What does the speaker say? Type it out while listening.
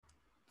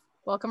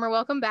Welcome or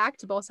welcome back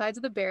to Both Sides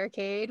of the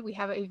Barricade. We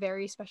have a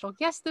very special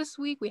guest this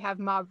week. We have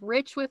Mob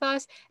Rich with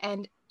us,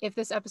 and if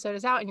this episode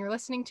is out and you're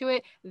listening to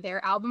it,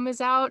 their album is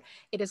out.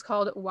 It is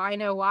called Why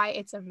Know Why.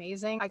 It's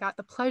amazing. I got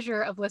the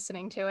pleasure of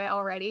listening to it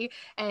already,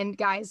 and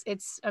guys,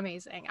 it's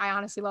amazing. I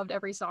honestly loved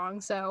every song,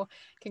 so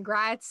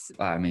congrats.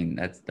 I mean,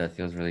 that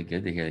feels really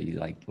good to hear that you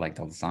liked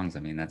all the songs.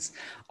 I mean, that's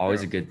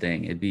always a good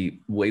thing. It'd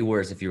be way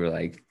worse if you were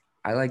like,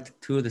 I liked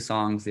 2 of the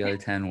songs, the other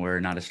 10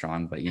 were not as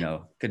strong, but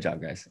good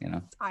job, guys.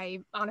 I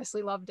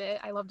honestly loved it.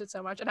 I loved it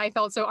so much, and I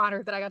felt so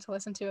honored that I got to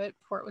listen to it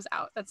before it was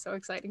out. That's so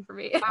exciting for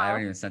me. I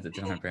haven't even sent it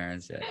to my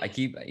parents yet. I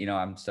keep,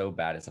 I'm so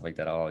bad at stuff like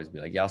that. I'll always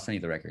be like, yeah, I'll send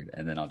you the record,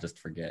 and then I'll just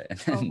forget. And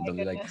then my they'll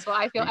be like, goodness. Well,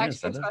 I feel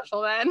extra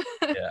special then.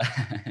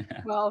 Yeah.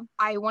 Well,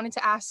 I wanted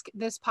to ask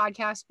this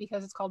podcast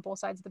because it's called Both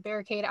Sides of the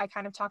Barricade. I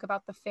kind of talk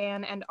about the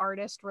fan and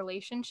artist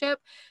relationship.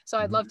 So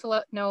I'd love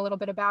to know a little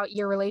bit about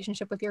your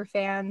relationship with your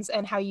fans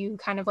and how you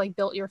kind of like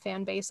built your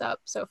fan base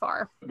up so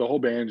far. The whole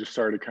band just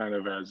started kind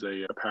of as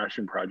a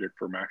passion project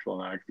for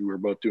Maxwell and I. We were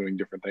both doing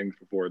different things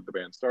before the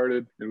band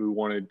started, and we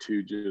wanted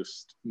to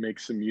just make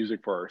some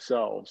music for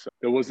ourselves.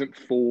 It wasn't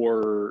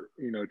for,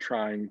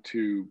 trying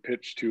to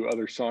pitch to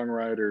other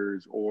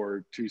songwriters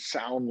or to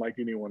sound like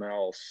anyone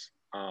else.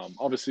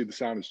 Obviously, the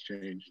sound has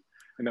changed,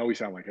 and now we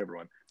sound like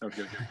everyone. No, I'm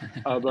kidding.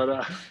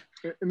 But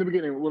in the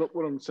beginning,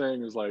 what I'm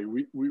saying is like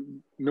we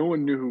no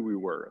one knew who we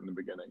were in the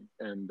beginning,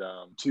 and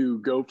to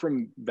go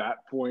from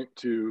that point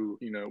to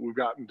we've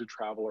gotten to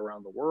travel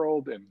around the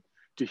world and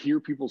to hear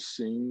people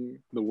sing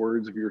the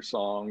words of your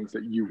songs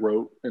that you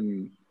wrote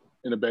in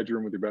a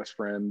bedroom with your best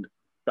friend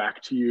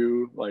back to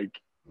you, like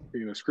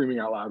screaming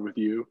out loud with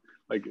you,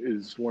 like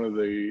is one of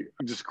the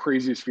just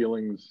craziest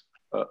feelings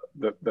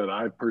that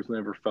I've personally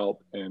ever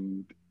felt.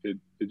 And it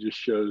just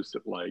shows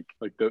that like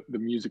the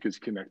music is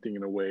connecting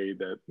in a way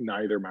that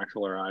neither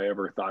Maxwell or I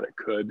ever thought it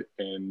could,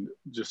 and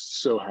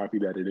just so happy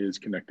that it is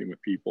connecting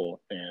with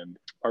people. And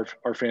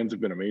our fans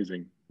have been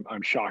amazing.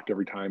 I'm shocked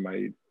every time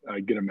I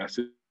get a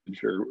message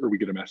or we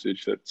get a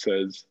message that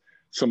says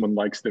someone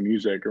likes the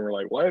music, and we're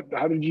like, what?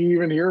 How did you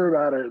even hear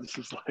about it? It's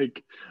just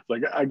like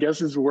I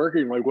guess it's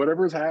working. Like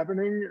whatever's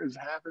happening is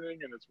happening,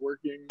 and it's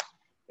working.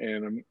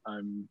 And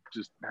I'm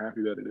just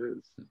happy that it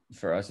is.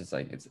 For us, it's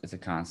like it's a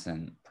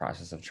constant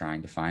process of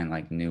trying to find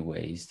like new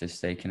ways to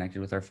stay connected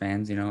with our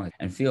fans,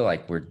 and feel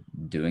like we're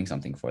doing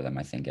something for them.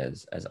 I think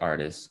as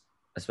artists,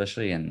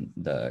 especially in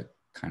the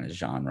kind of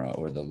genre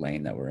or the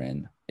lane that we're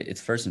in,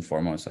 it's first and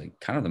foremost like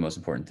kind of the most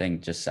important thing,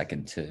 just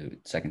second to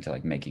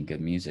like making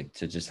good music,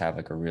 to just have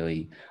like a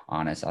really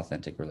honest,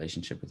 authentic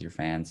relationship with your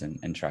fans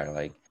and try to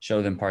like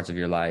show them parts of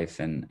your life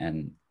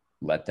and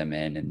let them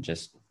in and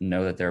just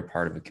know that they're a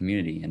part of a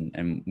community.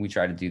 And we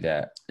try to do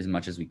that as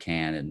much as we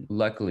can. And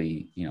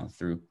luckily,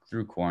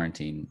 through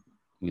quarantine,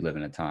 we live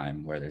in a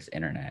time where there's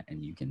internet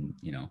and you can,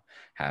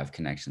 have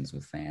connections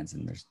with fans,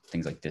 and there's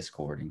things like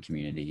Discord and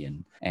community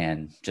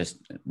and just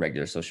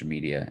regular social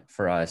media.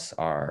 For us,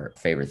 our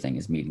favorite thing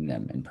is meeting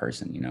them in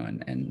person,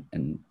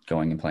 and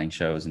going and playing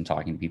shows and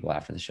talking to people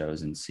after the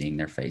shows and seeing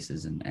their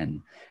faces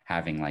and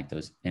having like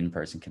those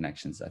in-person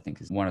connections, I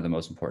think is one of the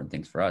most important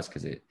things for us,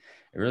 because it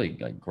really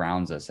like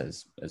grounds us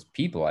as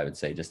people, I would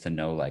say, just to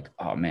know like,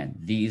 oh man,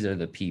 these are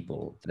the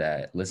people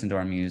that listen to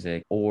our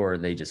music, or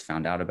they just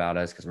found out about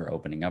us because we're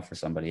opening up for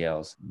somebody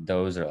else.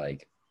 Those are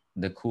like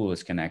the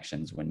coolest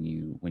connections when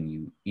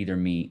you either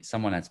meet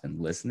someone that's been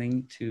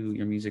listening to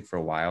your music for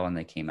a while and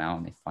they came out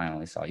and they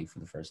finally saw you for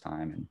the first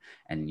time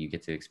and you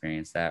get to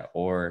experience that,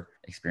 or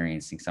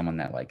experiencing someone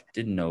that like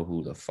didn't know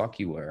who the fuck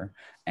you were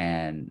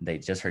and they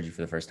just heard you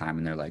for the first time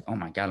and they're like, oh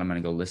my God, I'm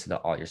going to go listen to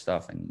all your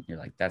stuff. And you're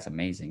like, that's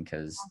amazing,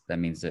 because that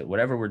means that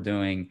whatever we're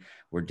doing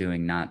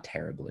not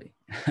terribly.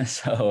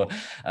 So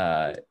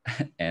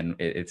and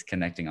it's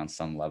connecting on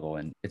some level,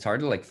 and it's hard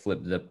to like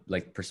flip the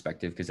like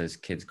perspective, because as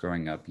kids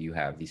growing up, you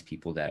have these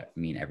people that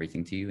mean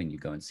everything to you, and you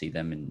go and see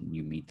them and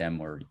you meet them,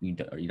 or you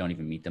don't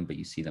even meet them, but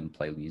you see them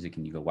play music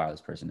and you go, wow,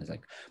 this person has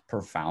like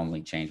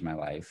profoundly changed my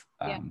life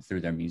through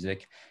their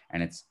music.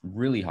 And it's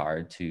really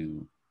hard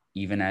to,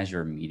 even as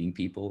you're meeting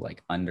people,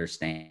 like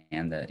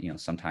understand that,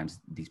 sometimes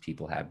these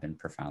people have been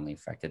profoundly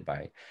affected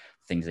by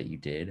things that you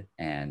did.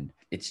 And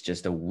it's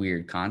just a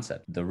weird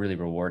concept. The really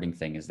rewarding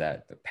thing is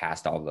that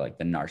past all the like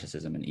the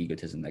narcissism and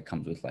egotism that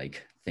comes with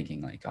like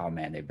thinking like, oh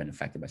man, they've been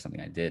affected by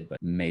something I did,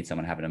 but made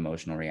someone have an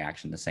emotional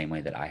reaction the same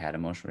way that I had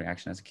emotional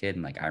reaction as a kid.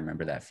 And like, I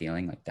remember that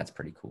feeling, like that's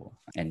pretty cool,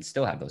 and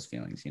still have those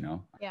feelings,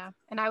 Yeah.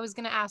 And I was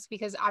going to ask,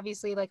 because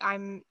obviously like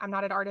I'm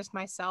not an artist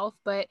myself,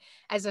 but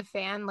as a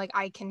fan, like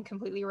I can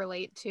completely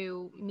relate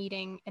to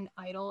meeting an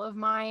idol of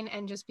mine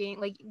and just being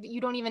like, you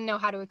don't even know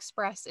how to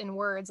express in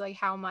words like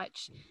how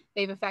much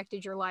they've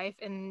affected your life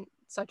in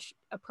such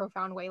a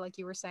profound way, like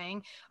you were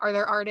saying. Are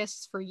there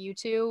artists for you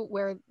too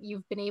where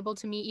you've been able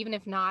to meet, even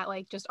if not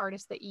like just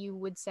artists that you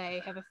would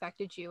say have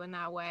affected you in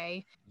that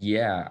way?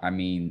 Yeah, I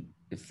mean,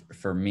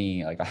 for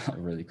me, like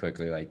really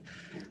quickly, like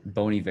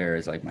Bon Iver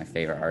is like my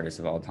favorite artist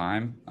of all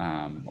time,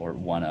 or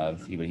one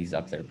of. He's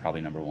up there,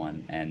 probably number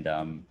one.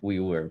 And we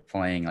were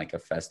playing like a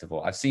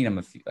festival. I've seen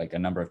him like a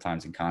number of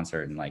times in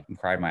concert, and like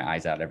cried my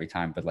eyes out every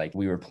time. But like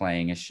we were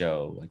playing a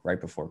show like right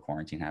before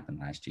quarantine happened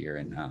last year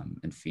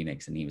in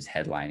Phoenix, and he was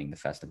headlining the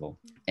festival.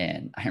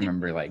 And I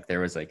remember like there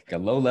was like a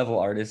low level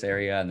artist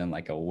area, and then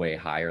like a way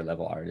higher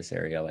level artist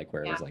area, like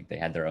where it was like they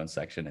had their own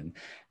section,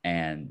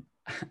 and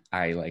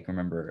I like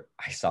remember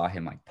I saw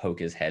him like poke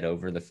his head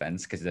over the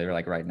fence because they were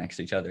like right next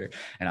to each other,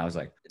 and I was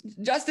like,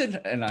 Justin,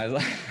 and I was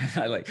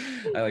like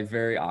I like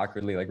very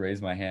awkwardly like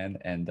raised my hand,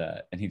 and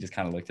he just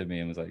kind of looked at me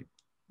and was like,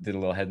 did a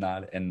little head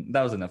nod, and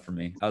that was enough for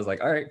me. I was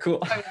like, all right,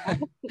 cool.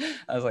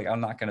 I was like, I'm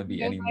not gonna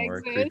be any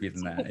more creepy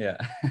than that. Yeah.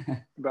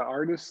 The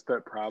artist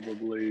that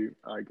probably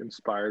like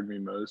inspired me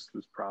most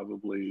was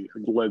probably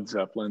Led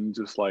Zeppelin,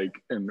 just like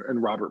and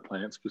Robert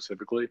Plant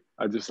specifically.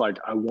 I just like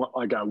I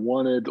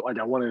wanted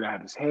to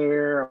have his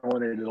hair. I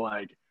wanted to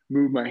like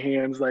move my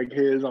hands like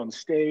his on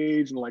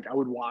stage, and like I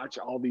would watch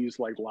all these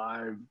like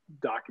live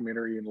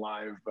documentary and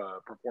live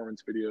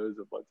performance videos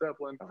of Led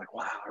Zeppelin. I was like,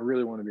 wow, I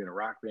really want to be in a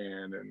rock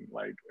band. And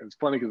like it's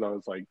funny because I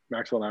was like,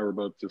 Maxwell and I were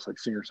both just like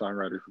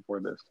singer-songwriters before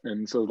this,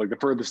 and so like the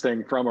furthest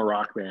thing from a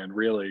rock band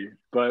really.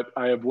 But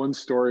I have one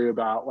story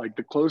about like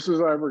the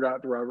closest I ever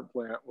got to Robert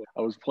Plant was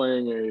I was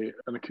playing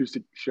an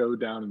acoustic show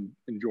down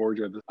in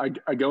Georgia.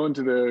 I go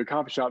into the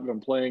coffee shop that I'm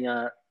playing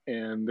at,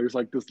 and there's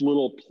like this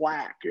little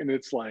plaque, and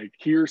it's like,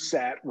 here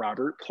sat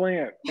Robert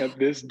Plant at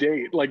this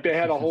date. Like they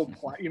had a whole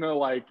plaque, you know,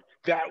 like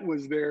that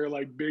was their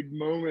like big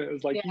moment. It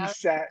was like he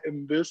sat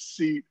in this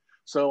seat.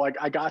 So like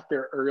I got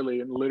there early,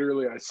 and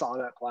literally I saw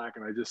that plaque,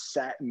 and I just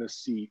sat in the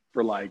seat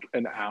for like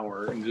an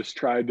hour and just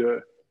tried to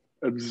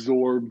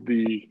absorb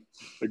the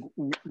like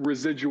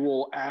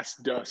residual ass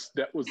dust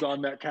that was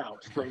on that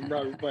couch from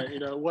Robert Plant, you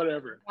know,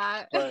 whatever.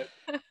 But I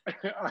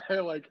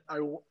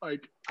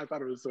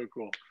thought it was so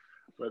cool.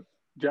 But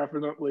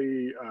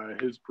definitely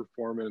his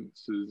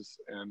performances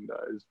and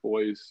his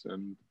voice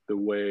and the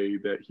way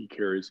that he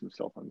carries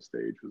himself on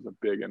stage was a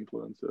big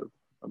influence of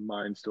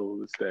mine still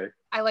to this day.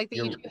 I like that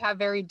you two have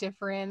very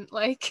different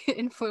like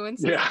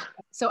influences. Yeah.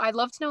 So I'd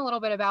love to know a little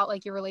bit about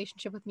like your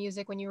relationship with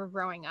music when you were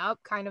growing up,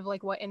 kind of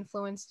like what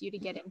influenced you to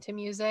get into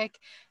music,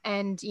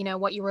 and you know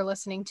what you were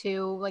listening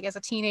to like as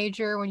a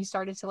teenager when you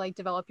started to like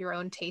develop your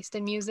own taste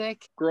in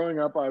music. Growing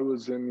up, I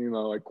was in, you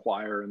know, like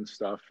choir and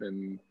stuff,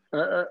 and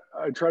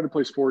I tried to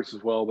play sports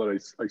as well, but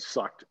I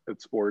sucked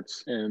at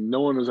sports, and no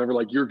one was ever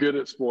like, you're good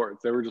at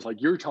sports. They were just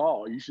like, you're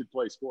tall, you should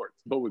play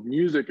sports. But with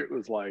music, it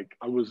was like,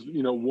 I was,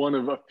 you know, one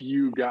of a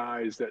few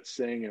guys that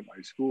sang at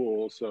my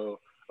school.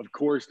 So of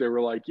course they were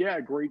like, yeah,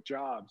 great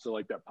job. So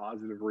like that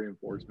positive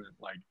reinforcement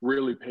like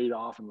really paid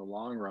off in the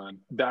long run.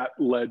 That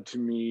led to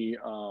me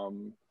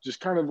just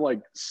kind of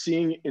like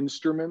seeing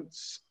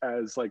instruments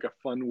as like a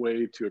fun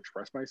way to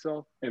express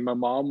myself. And my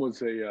mom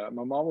was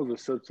a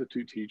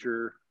substitute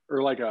teacher,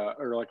 or like a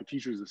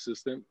teacher's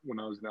assistant when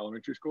I was in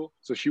elementary school.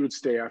 So she would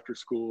stay after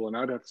school, and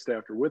I'd have to stay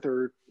after with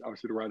her,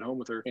 obviously to ride home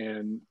with her.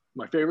 And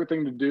my favorite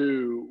thing to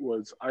do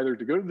was either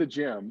to go to the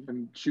gym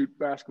and shoot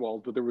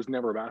basketballs, but there was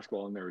never a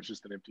basketball in there. It was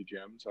just an empty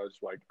gym. So I was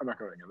like, I'm not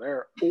going in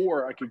there.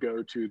 Or I could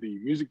go to the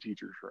music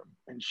teacher's room.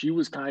 And she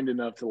was kind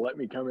enough to let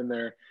me come in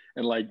there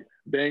and like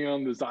bang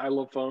on the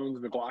xylophones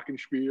and the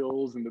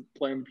glockenspiels and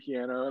playing the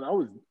piano. And I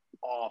was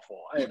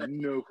awful. I had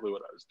no clue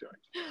what I was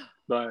doing.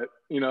 But,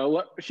 you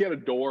know, she had a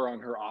door on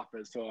her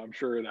office, so I'm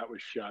sure that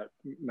was shut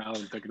now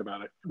that I'm thinking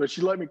about it. But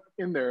she let me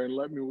in there and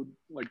let me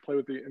like play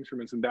with the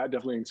instruments, and that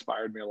definitely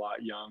inspired me a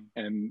lot young.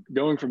 And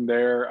going from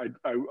there,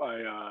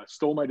 I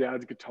stole my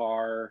dad's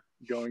guitar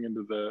going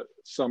into the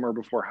summer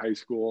before high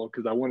school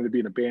because I wanted to be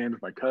in a band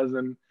with my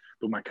cousin.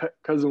 But my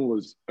cousin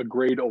was a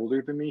grade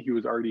older than me. He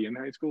was already in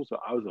high school, so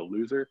I was a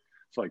loser.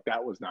 So like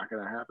that was not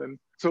going to happen.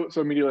 So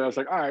immediately I was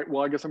like, all right,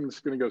 well, I guess I'm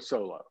just going to go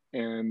solo.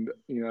 And,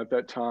 you know, at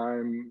that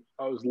time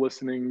I was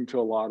listening to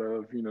a lot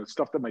of, you know,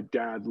 stuff that my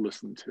dad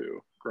listened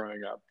to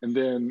growing up. And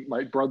then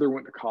my brother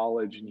went to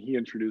college, and he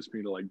introduced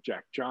me to like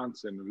Jack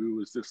Johnson, who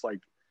was this like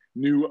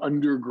new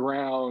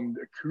underground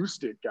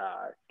acoustic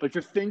guy. Like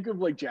to think of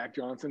like Jack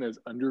Johnson as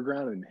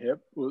underground and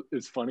hip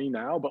is funny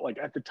now, but like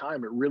at the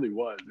time it really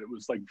was. It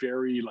was like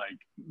very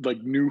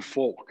like new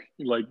folk.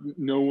 Like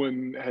no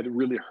one had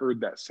really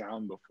heard that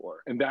sound before,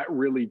 and that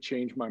really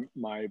changed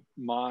my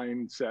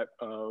mindset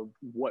of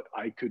what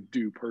I could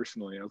do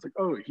personally. I was like,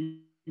 oh,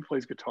 he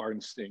plays guitar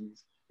and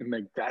sings, and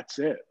like that's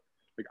it.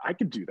 Like I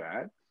could do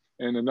that.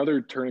 And another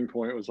turning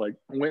point was like,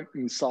 I went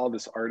and saw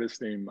this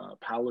artist named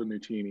Paolo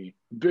Nutini.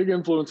 Big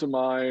influence of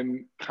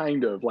mine,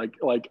 kind of like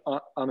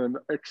on an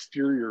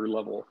exterior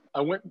level.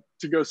 I went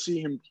to go see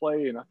him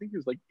play, and I think he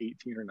was like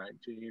 18 or 19,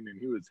 and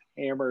he was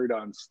hammered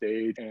on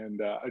stage.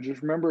 And I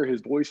just remember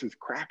his voice was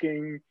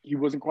cracking. He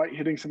wasn't quite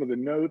hitting some of the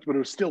notes, but it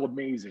was still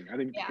amazing. I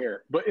didn't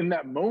care. But in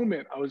that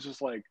moment, I was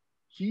just like,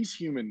 he's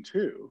human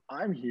too.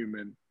 I'm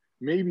human.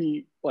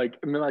 Maybe like,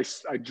 and then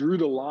I drew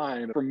the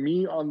line from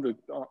me on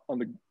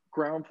the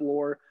ground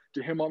floor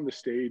to him on the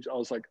stage. I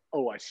was like,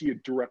 oh, I see a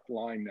direct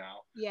line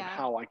now of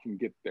how I can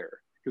get there.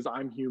 because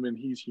I'm human,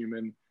 he's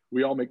human.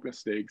 We all make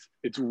mistakes.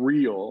 It's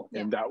real.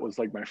 Yeah. And that was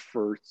like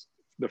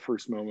the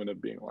first moment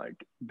of being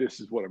like, this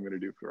is what I'm going to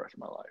do for the rest of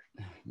my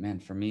life. Man,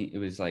 for me, it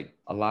was like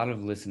a lot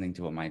of listening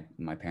to what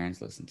my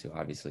parents listened to.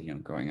 Obviously,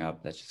 growing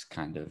up, that's just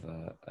kind of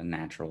a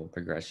natural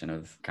progression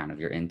of kind of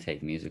your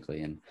intake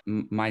musically. And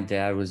my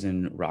dad was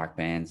in rock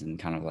bands and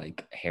kind of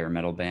like hair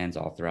metal bands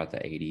all throughout the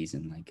 80s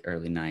and like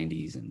early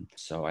 90s. And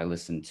so I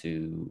listened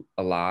to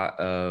a lot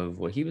of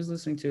what he was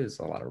listening to. It's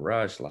a lot of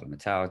Rush, a lot of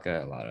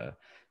Metallica, a lot of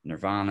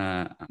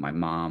Nirvana. My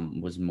mom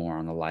was more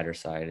on the lighter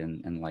side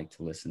and liked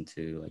to listen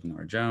to like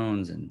Nora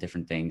Jones and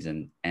different things.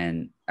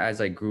 And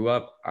as I grew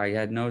up, I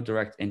had no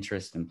direct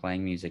interest in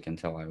playing music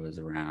until I was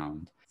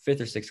around fifth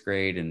or sixth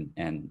grade. And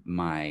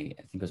I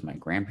think it was my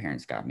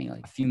grandparents got me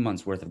like a few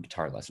months worth of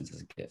guitar lessons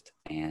as a gift.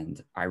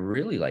 And I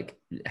really like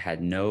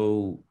had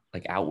no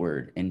like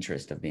outward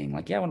interest of being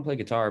like, yeah, I want to play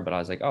guitar. But I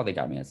was like, oh, they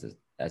got me as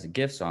a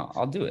gift, so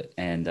I'll do it.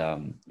 And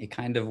it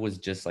kind of was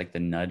just like the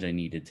nudge I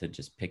needed to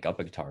just pick up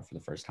a guitar for the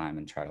first time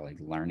and try to like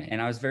learn it.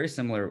 And I was very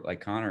similar,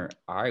 like Connor.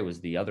 I was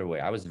the other way.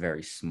 I was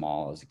very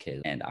small as a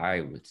kid, and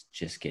I was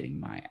just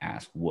getting my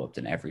ass whooped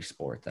in every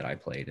sport that I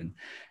played. And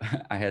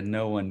I had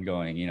no one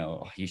going,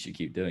 oh, you should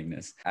keep doing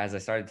this. As I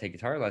started to take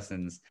guitar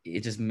lessons,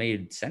 it just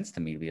made sense to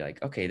me to be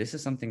like, okay, this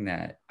is something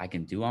that I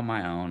can do on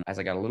my own. As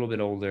I got a little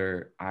bit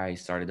older, I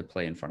started to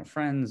play in front of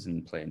friends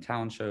and play in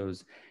talent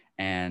shows.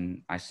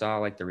 And I saw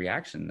like the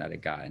reaction that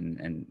it got,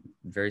 and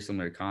very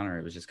similar to Connor,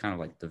 it was just kind of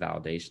like the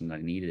validation that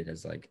I needed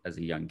as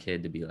a young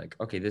kid to be like,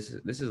 okay, this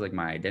is like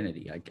my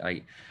identity.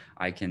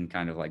 I can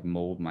kind of like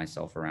mold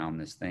myself around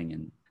this thing,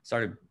 and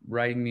started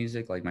writing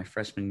music like my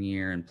freshman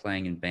year and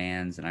playing in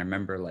bands. And I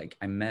remember like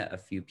I met a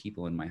few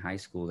people in my high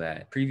school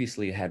that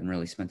previously hadn't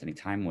really spent any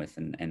time with,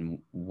 and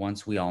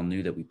once we all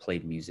knew that we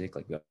played music,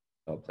 like we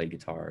all played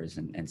guitars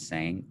and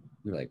sang,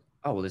 we were like,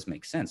 oh, well, this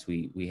makes sense.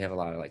 We have a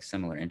lot of like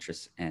similar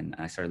interests. And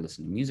I started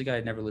listening to music I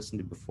had never listened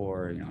to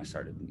before. I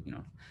started,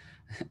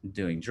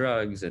 doing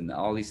drugs, and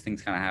all these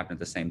things kind of happened at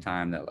the same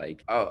time that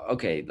like, oh,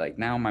 okay, like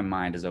now my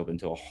mind is open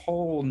to a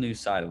whole new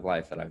side of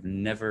life that I've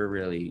never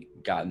really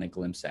gotten a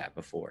glimpse at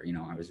before.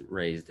 I was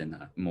raised in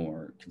a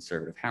more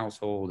conservative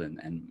household,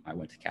 and I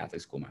went to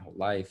Catholic school my whole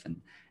life,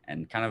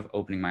 and kind of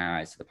opening my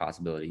eyes to the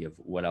possibility of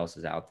what else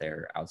is out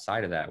there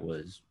outside of that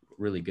was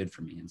really good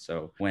for me. And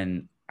so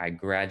when I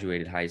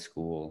graduated high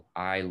school,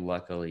 I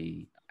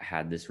luckily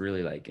had this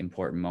really like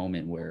important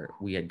moment where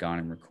we had gone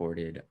and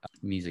recorded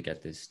music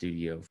at this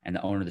studio, and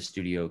the owner of the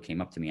studio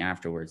came up to me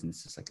afterwards, and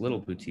it's this like little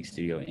boutique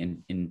studio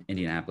in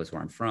Indianapolis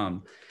where I'm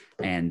from.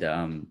 And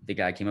the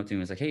guy came up to me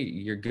and was like, hey,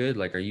 you're good.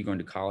 Like, are you going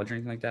to college or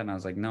anything like that? And I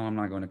was like, no, I'm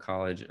not going to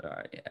college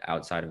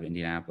outside of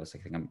Indianapolis. I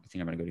think I'm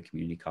going to go to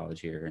community college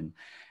here. And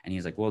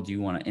he's like, well, do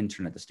you want to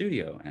intern at the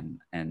studio?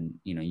 And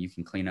you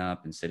can clean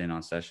up and sit in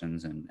on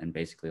sessions and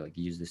basically like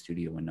use the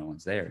studio when no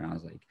one's there. And I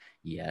was like,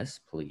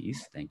 yes,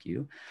 please. Thank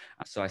you.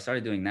 So I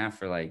started doing that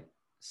for like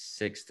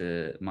 6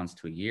 months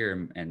to a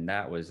year. And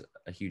that was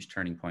a huge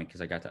turning point because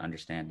I got to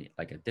understand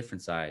like a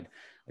different side,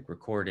 like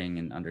recording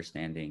and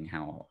understanding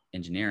how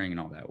engineering and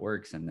all that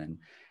works. And then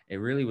it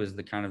really was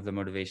the kind of the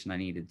motivation I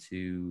needed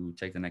to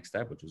take the next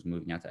step, which was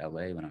moving out to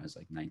LA when I was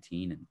like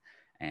 19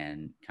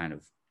 and kind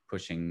of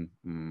pushing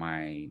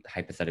my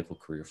hypothetical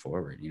career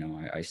forward.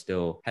 I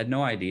still had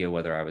no idea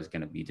whether I was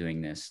going to be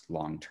doing this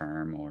long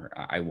term or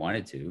I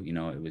wanted to.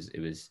 It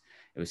was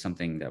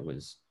something that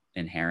was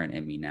inherent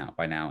in me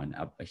by now and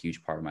a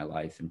huge part of my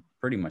life, and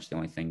pretty much the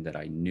only thing that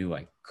I knew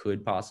I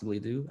could possibly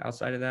do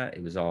outside of that.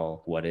 It was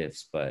all what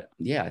ifs. But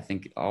yeah, I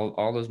think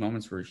all those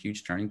moments were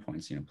huge turning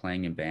points,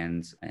 playing in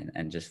bands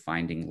and just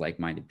finding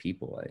like-minded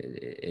people.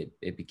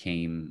 It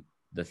became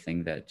the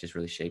thing that just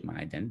really shaped my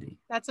identity.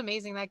 That's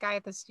amazing. That guy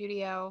at the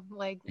studio,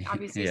 like,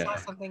 obviously Yeah. saw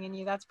something in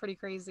you. That's pretty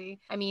crazy.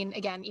 I mean,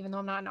 again, even though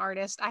I'm not an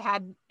artist, I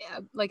had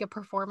like a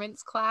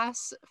performance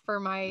class for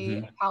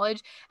my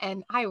college,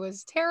 and I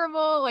was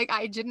terrible. Like,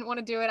 I didn't want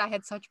to do it. I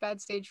had such bad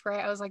stage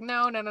fright. I was like,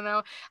 no.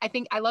 I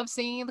think I love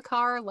singing in the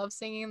car, love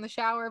singing in the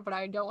shower, but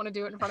I don't want to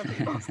do it in front of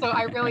people. So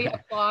I really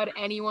applaud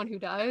anyone who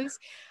does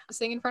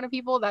sing in front of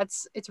people.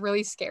 It's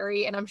really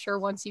scary. And I'm sure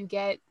once you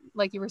get,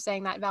 like you were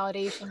saying, that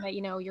validation that,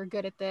 you're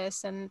good at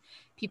this and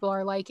people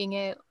are liking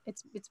it,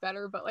 it's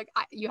better. But like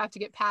you have to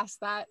get past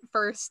that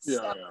first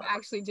step of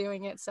actually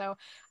doing it. So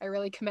I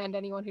really commend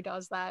anyone who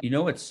does that.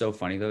 What's so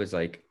funny though is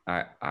like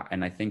I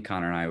think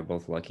Connor and I were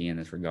both lucky in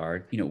this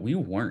regard. We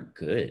weren't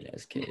good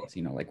as kids.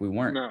 Like we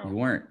weren't. I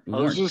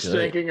was just good.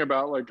 thinking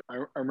about like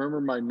I remember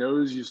my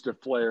nose used to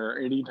flare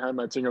anytime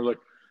I'd sing. I was like,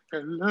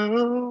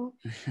 hello.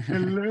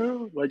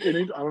 Like I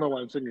don't know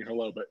why I'm singing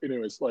hello, but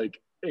anyways, like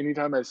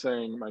anytime I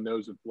sang, my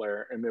nose would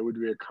flare, and there would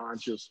be a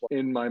conscious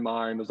in my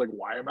mind. I was like,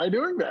 why am I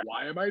doing that?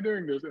 Why am I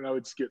doing this? And I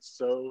would get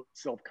so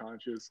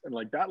self-conscious, and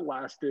like that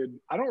lasted.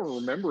 I don't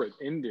remember it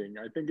ending.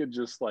 I think it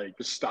just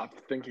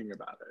stopped thinking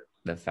about it.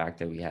 The fact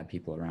that we had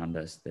people around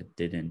us that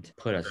didn't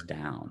put us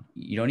down.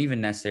 You don't even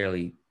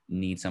necessarily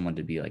need someone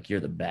to be like, you're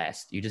the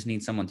best. You just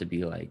need someone to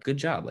be like, good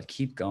job, like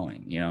keep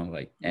going, you know,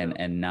 like,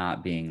 and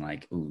not being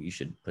like, ooh, you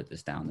should put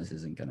this down. This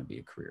isn't going to be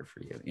a career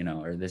for you, you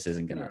know, or this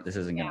isn't going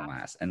to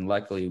last. And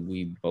luckily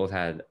we both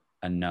had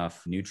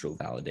enough neutral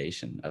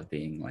validation of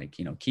being like,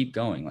 you know, keep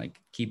going,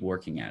 like keep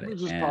working at it.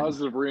 Just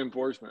positive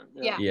reinforcement.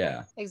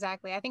 Yeah,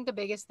 exactly. I think the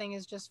biggest thing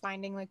is just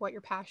finding like what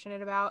you're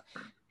passionate about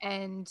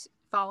and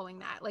following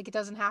that. Like it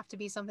doesn't have to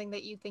be something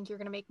that you think you're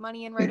going to make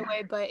money in right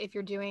away, but if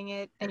you're doing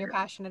it and you're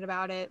passionate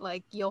about it,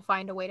 like you'll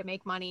find a way to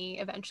make money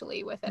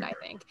eventually with it, I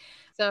think.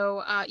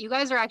 So you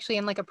guys are actually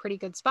in like a pretty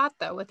good spot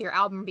though with your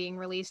album being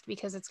released,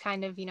 because it's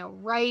kind of, you know,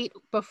 right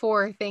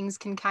before things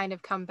can kind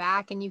of come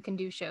back and you can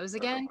do shows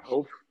again.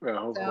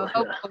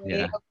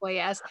 Hopefully,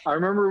 yes. I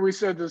remember we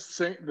said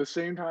the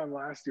same time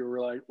last year, we're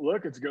like,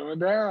 look, it's going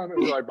down.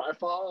 And we're like, by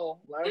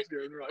fall last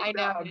year. And we're like, I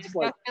know. I'm just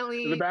like,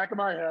 in the back of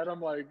my head,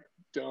 I'm like,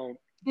 don't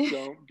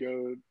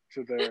go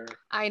to there.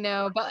 I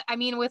know, but I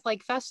mean, with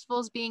like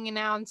festivals being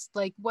announced,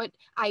 like what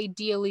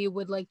ideally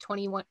would like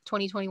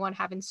 2021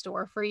 have in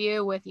store for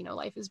you with, you know,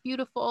 Life is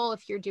Beautiful,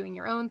 if you're doing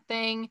your own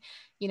thing,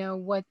 you know,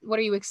 what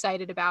are you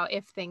excited about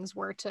if things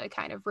were to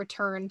kind of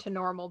return to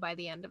normal by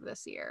the end of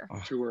this year?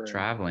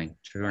 Touring,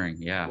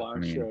 yeah.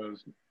 Live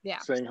shows,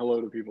 saying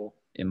hello to people.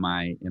 In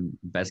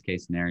best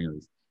case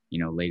scenarios, you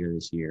know, later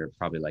this year,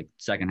 probably like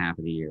second half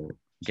of the year,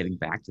 getting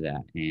back to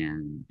that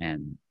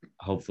and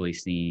hopefully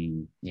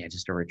seeing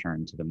just a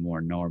return to the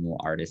more normal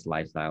artist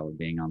lifestyle of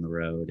being on the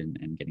road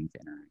and getting to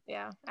interact.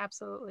 Yeah,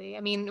 absolutely.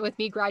 I mean, with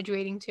me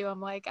graduating too,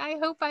 I'm like, I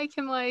hope I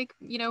can like,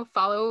 you know,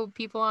 follow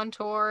people on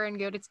tour and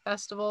go to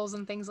festivals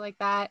and things like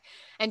that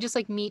and just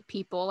like meet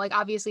people. Like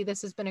obviously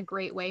this has been a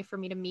great way for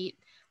me to meet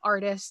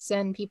artists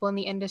and people in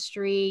the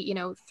industry, you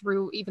know,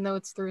 even though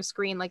it's through a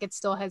screen, like it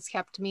still has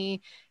kept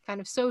me kind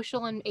of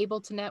social and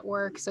able to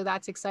network. So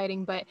that's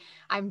exciting, but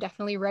I'm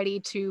definitely ready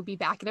to be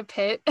back in a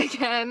pit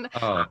again.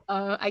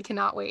 I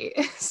cannot wait.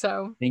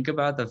 So think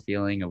about the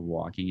feeling of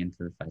walking into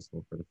the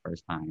festival for the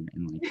first time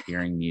and like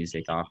hearing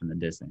music off in the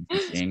distance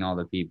and seeing all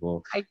the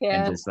people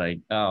and just like,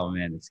 oh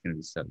man, it's going to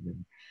be so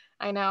good.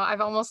 I know. I've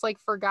almost like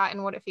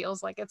forgotten what it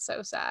feels like. It's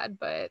so sad,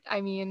 but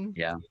I mean,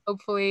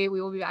 hopefully we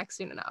will be back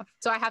soon enough.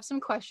 So I have some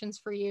questions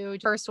for you.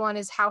 First one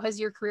is, how has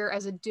your career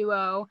as a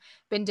duo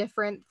been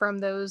different from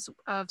those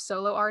of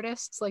solo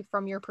artists? Like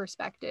from your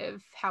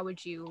perspective, how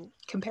would you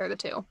compare the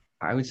two?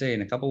 I would say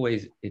in a couple of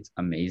ways it's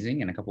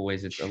amazing. In a couple of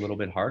ways it's a little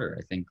bit harder.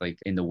 I think like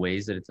in the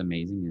ways that it's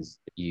amazing is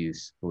you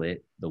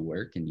split the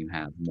work and you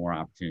have more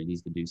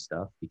opportunities to do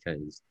stuff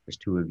because there's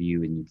two of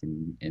you and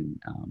you can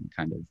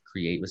kind of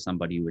create with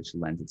somebody, which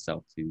lends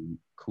itself to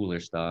cooler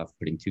stuff,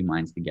 putting two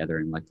minds together.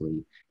 And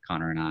luckily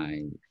Connor and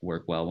I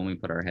work well when we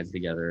put our heads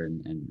together,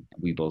 and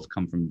we both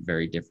come from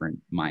very different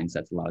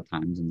mindsets a lot of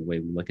times in the way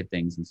we look at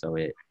things. And so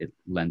it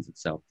lends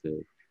itself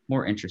to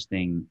more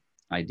interesting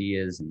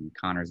ideas, and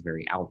Connor's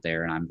very out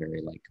there and I'm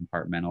very like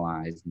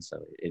compartmentalized, and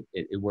so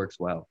it works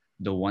well.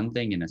 The one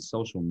thing in a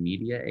social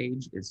media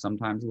age is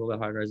sometimes a little bit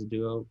harder as a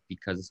duo,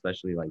 because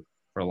especially like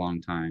for a long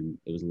time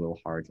it was a little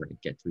hard to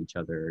like get to each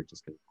other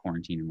just because of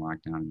quarantine and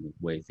lockdown and the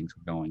way things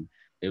were going.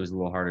 It was a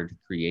little harder to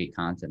create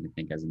content. I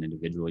think as an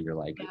individual you're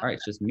like, all right,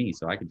 it's just me,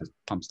 so I can just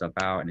pump stuff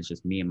out and it's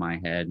just me in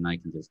my head and I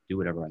can just do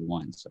whatever I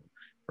want. So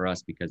for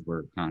us, because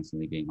we're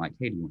constantly being like,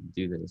 hey, do you want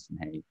to do this, and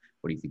hey,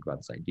 what do you think about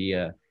this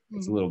idea,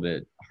 it's a little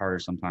bit harder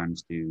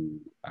sometimes to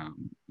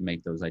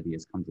make those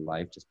ideas come to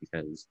life just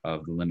because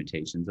of the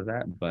limitations of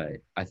that. But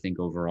I think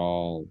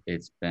overall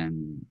it's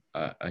been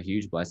a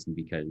huge blessing,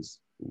 because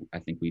I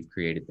think we've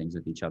created things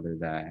with each other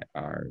that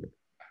are,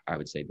 I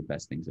would say, the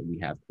best things that we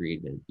have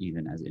created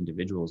even as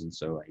individuals. And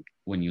so like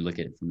when you look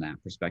at it from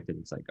that perspective,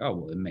 it's like, oh,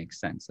 well, it makes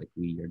sense. Like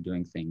we are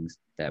doing things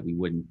that we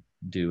wouldn't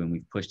do, and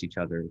we've pushed each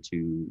other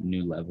to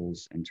new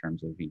levels in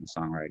terms of, you know,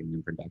 songwriting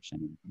and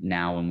production.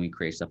 Now when we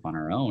create stuff on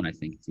our own, I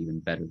think it's even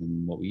better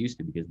than what we used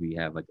to, because we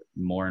have like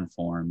more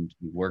informed,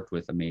 we worked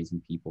with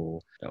amazing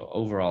people. So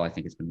overall I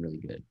think it's been really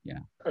good. Yeah,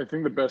 I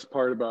think the best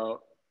part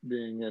about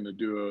being in a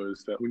duo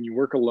is that when you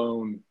work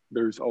alone,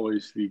 there's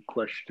always the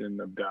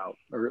question of doubt,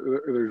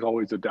 or there's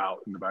always a doubt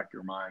in the back of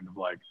your mind of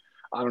like,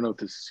 I don't know if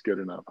this is good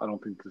enough. I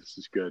don't think this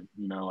is good.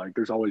 You know, like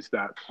there's always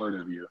that part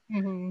of you.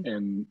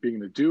 And being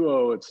in a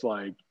duo, it's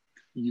like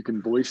you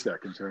can voice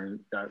that concern,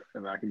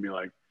 and I can be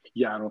like,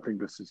 yeah, I don't think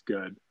this is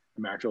good. And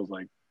Maxwell's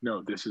like,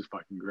 no, this is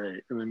fucking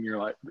great. And then you're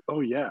like,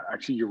 oh yeah,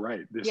 actually you're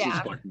right. This is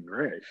fucking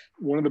great.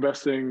 One of the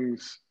best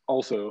things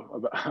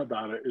also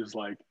about it is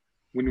like,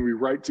 when we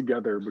write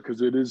together,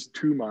 because it is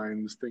two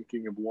minds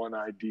thinking of one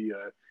idea,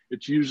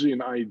 it's usually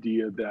an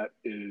idea that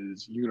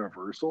is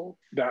universal.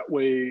 That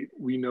way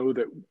we know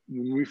that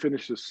when we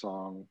finish this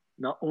song,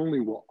 not only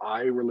will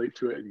I relate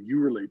to it and you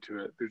relate to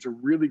it, there's a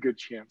really good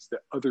chance that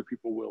other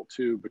people will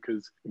too,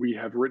 because we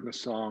have written a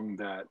song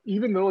that,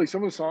 even though like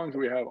some of the songs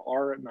we have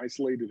are an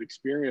isolated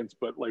experience,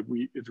 but like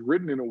it's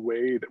written in a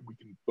way that we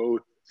can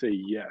both say,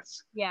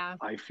 yes,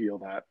 I feel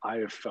that, I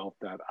have felt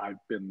that, I've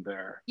been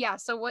there. Yeah.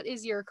 So what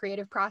is your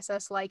creative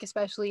process like,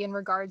 especially in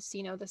regards to,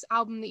 you know, this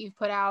album that you've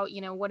put out?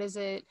 You know, what is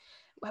it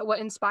what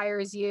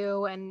inspires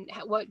you and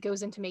what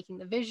goes into making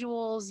the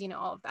visuals, you know,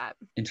 all of that.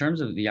 In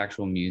terms of the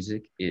actual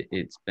music,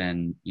 it's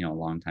been, you know, a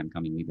long time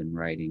coming. We've been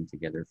writing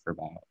together for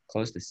about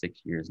close to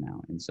 6 years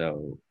now. And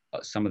so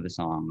some of the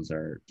songs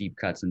are deep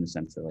cuts in the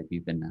sense that like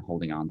we've been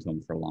holding on to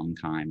them for a long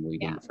time,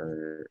 waiting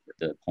for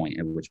the point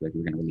at which like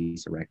we're going to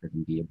release a record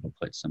and be able to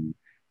put some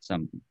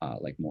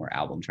like more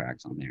album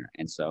tracks on there.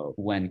 And so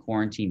when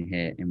quarantine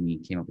hit and we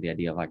came up with the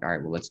idea of like, all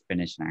right, well, let's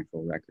finish an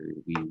actual record,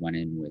 we went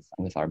in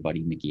with our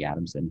buddy Mickey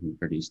Adamson, who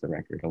produced the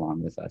record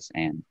along with us,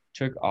 and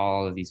took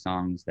all of these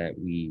songs that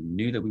we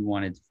knew that we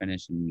wanted to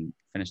finish, and we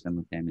finished them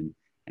with him.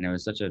 And it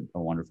was such a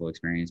wonderful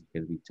experience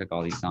because we took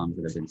all these songs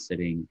that have been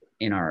sitting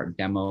in our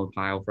demo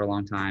pile for a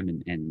long time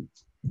and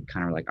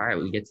kind of like, all right,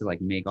 we get to like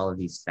make all of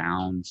these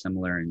sound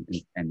similar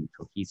and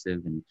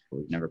cohesive, and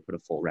we've never put a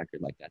full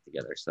record like that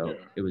together. So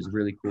it was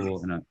really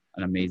cool and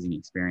an amazing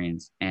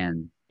experience.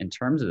 And in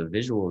terms of the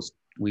visuals,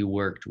 we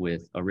worked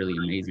with a really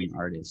amazing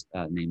artist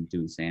named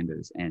Dewey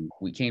Sanders, and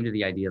we came to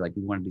the idea like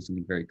we want to do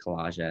something very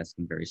collage-esque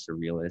and very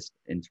surrealist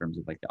in terms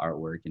of like the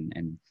artwork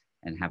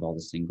and have all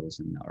the singles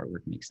and the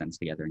artwork make sense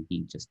together. And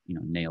he just, you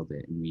know, nailed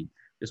it. And we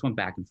just went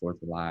back and forth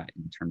a lot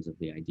in terms of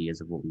the ideas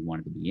of what we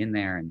wanted to be in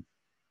there.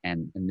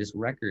 And this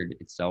record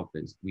itself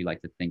is, we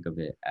like to think of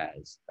it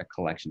as a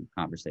collection of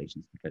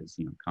conversations because,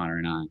 you know, Connor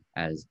and I,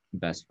 as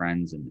best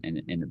friends and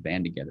in a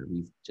band together,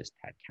 we've just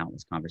had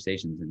countless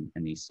conversations,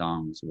 and these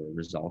songs were a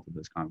result of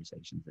those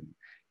conversations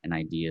and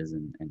ideas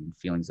and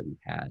feelings that we've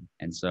had.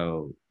 And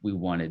so we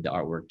wanted the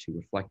artwork to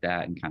reflect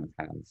that and kind of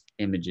have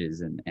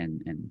images and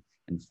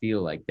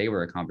feel like they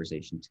were a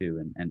conversation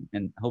too.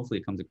 And hopefully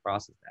it comes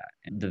across as that.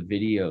 And the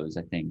videos,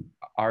 I think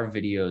our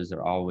videos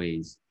are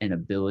always an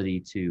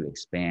ability to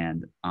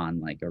expand on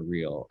like a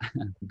real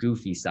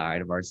goofy side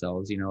of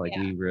ourselves, you know, like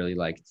we really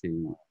like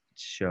to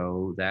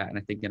show that. And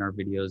I think in our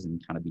videos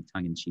and kind of be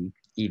tongue in cheek,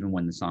 even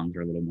when the songs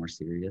are a little more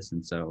serious.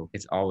 And so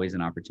it's always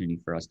an opportunity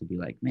for us to be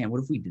like, man,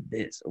 what if we did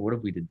this? Or what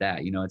if we did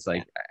that? You know, it's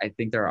like, I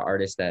think there are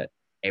artists that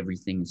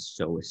everything is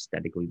so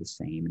aesthetically the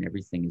same and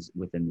everything is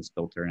within this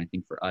filter. And I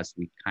think for us,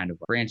 we kind of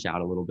branch out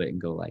a little bit and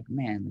go like,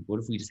 man, like, what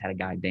if we just had a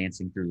guy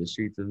dancing through the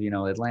streets of, you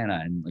know, Atlanta,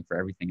 and like for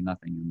everything and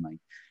nothing, and like,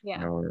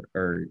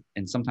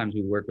 and sometimes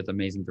we work with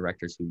amazing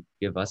directors who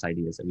give us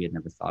ideas that we had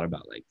never thought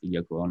about, like the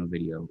Yoko Ono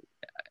video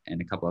and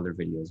a couple other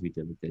videos we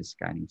did with this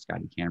guy named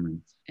Scotty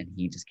Cameron. And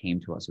he just came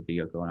to us with the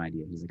Yoko Ono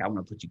idea. He's like, I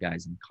want to put you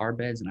guys in car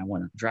beds and I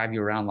want to drive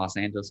you around Los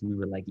Angeles. And we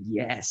were like,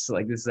 yes,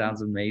 like this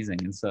sounds amazing.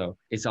 And so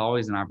it's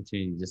always an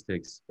opportunity just to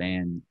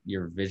expand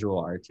your visual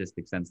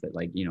artistic sense that,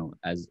 like, you know,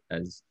 as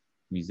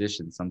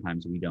musicians,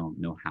 sometimes we don't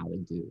know how to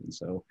do. And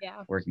so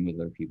working with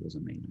other people is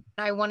amazing.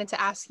 I wanted to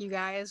ask you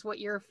guys what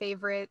your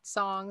favorite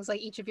songs, like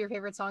each of your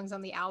favorite songs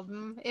on the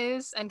album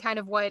is, and kind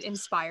of what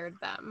inspired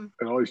them.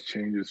 It always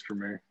changes for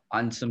me.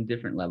 On some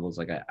different levels.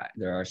 Like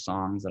there are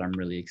songs that I'm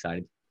really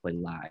excited to play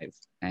live,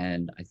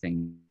 and I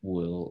think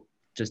we'll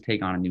just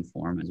take on a new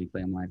form as we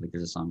play them live. Like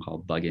there's a song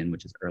called Buggin',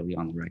 which is early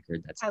on the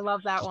record. I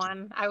love that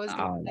one. I was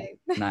gonna say.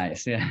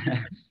 Nice.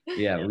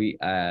 Yeah. We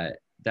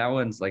that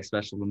one's like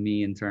special to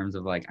me in terms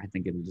of like, I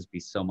think it'll just be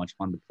so much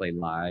fun to play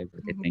live.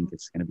 Like I think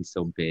it's going to be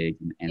so big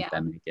and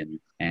anthemic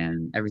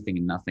and Everything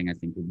and Nothing, I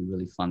think will be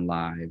really fun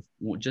live.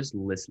 Just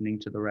listening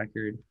to the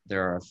record,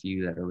 there are a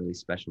few that are really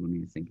special to me.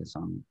 I think a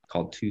song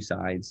called Two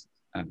Sides,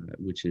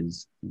 which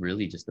is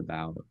really just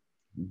about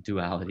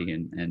duality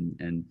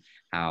and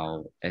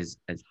how as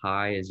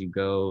high as you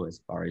go,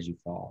 as far as you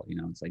fall, you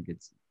know, it's like,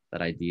 it's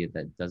that idea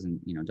that doesn't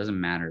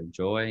matter.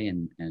 Joy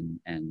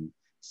and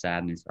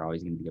sadness are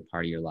always going to be a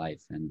part of your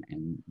life, and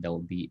they'll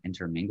be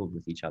intermingled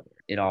with each other.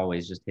 It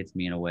always just hits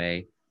me in a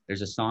way.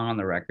 There's a song on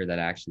the record that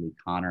actually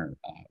Connor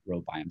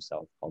wrote by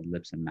himself called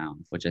Lips and Mouth,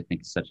 which I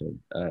think is such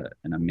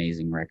an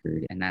amazing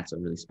record. And that's a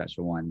really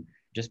special one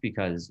just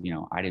because, you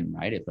know, I didn't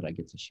write it, but I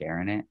get to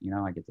share in it. You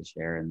know, I get to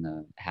share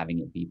in having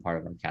it be part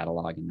of our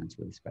catalog, and that's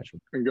really special.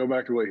 And go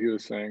back to what he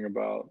was saying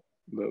about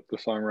the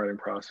songwriting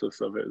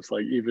process of it. It's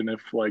like, even if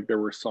like there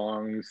were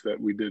songs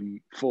that we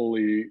didn't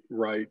fully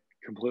write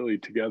completely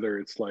together,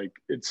 it's like,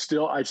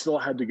 I still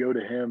had to go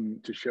to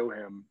him to show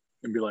him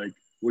and be like,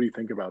 what do you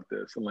think about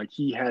this? And like,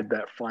 he had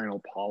that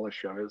final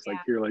polish of it. It's like,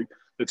 here, like,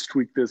 let's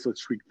tweak this.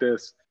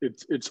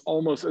 It's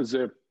almost as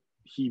if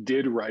he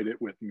did write it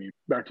with me.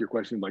 Back to your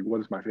question, like, what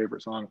is my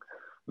favorite song?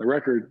 The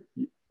record,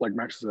 like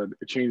Max said,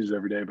 it changes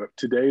every day, but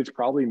today it's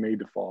probably Made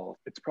to Fall.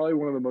 It's probably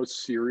one of the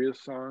most serious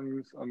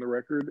songs on the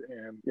record.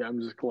 And yeah, I'm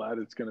just glad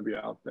it's going to be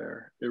out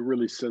there. It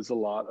really says a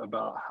lot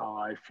about how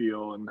I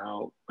feel and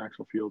how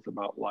Maxwell feels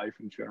about life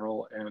in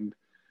general, and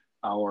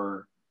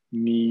our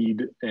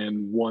need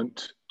and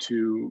want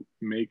to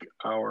make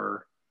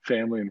our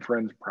family and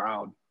friends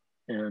proud.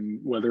 And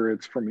whether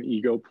it's from an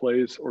ego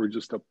place or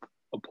just a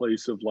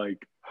place of like,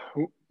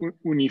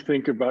 when you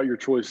think about your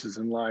choices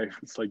in life,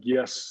 it's like,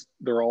 yes,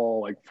 they're all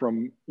like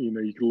from, you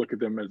know, you can look at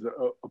them as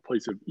a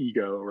place of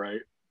ego, right?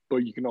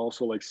 But you can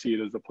also like see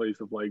it as a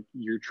place of like,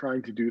 you're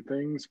trying to do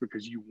things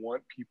because you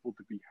want people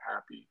to be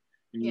happy.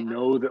 And you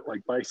know that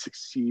like by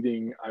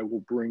succeeding, I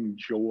will bring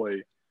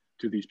joy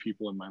to these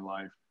people in my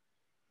life.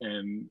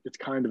 And it's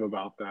kind of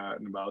about that,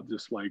 and about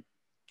just like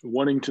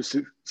wanting to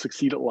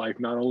succeed at life,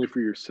 not only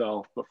for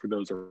yourself, but for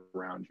those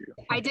around you.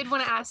 I did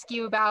want to ask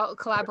you about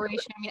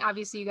collaboration. I mean,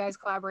 obviously you guys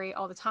collaborate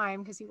all the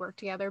time because you work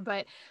together,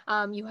 but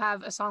you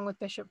have a song with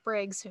Bishop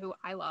Briggs, who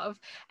I love.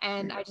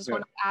 And I just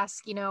want to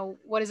ask, you know,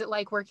 what is it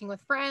like working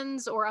with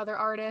friends or other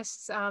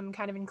artists,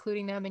 kind of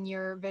including them in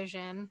your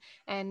vision?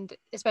 And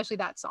especially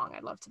that song,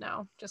 I'd love to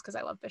know, just because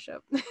I love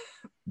Bishop.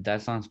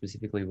 That song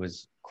specifically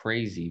was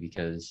crazy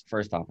because,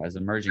 first off, as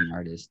an emerging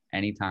artist,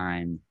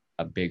 anytime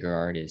a bigger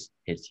artist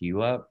hits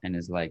you up and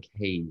is like,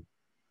 hey,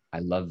 I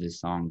love this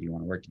song, do you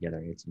want to work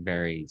together? It's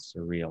very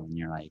surreal. And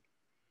you're like,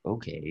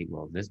 okay,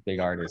 well, this big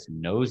artist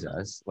knows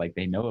us, like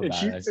they know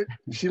about us.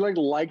 She like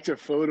liked a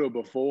photo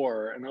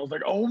before, and I was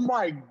like, oh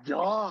my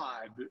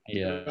God.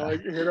 Yeah. You know,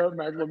 like hit up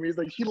Mac Lemie's,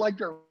 like she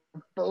liked our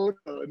photo,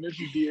 and then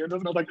she DM'd us,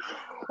 and I was like,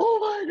 oh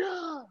my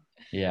God.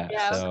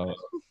 Yeah. So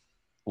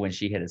when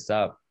she hit us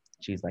up,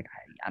 she's like,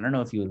 I don't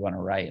know if you would want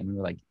to write. And we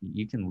were like,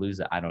 you can lose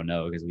it. I don't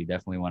know, because we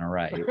definitely want to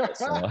write.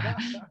 So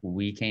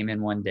we came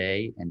in one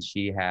day and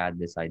she had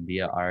this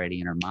idea already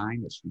in her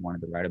mind that she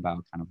wanted to write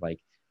about, kind of like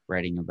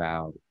writing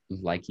about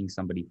liking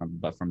somebody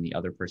from the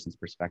other person's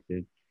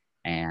perspective.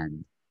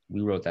 And we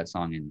wrote that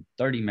song in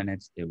 30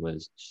 minutes. It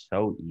was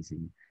so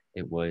easy.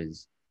 It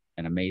was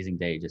an amazing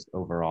day just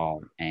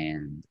overall.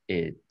 And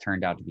it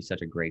turned out to be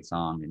such a great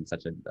song and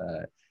such a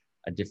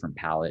different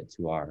palette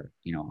to our,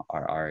 you know,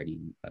 our already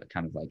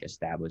kind of like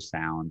established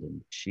sound.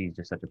 And she's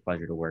just such a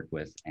pleasure to work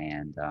with.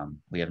 And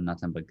we have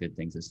nothing but good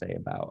things to say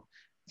about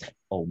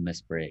old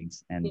Miss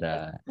Briggs. And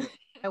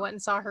I went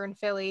and saw her in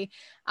Philly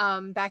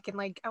back in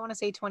like, I want to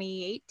say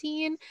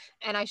 2018.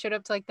 And I showed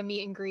up to like the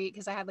meet and greet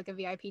because I had like a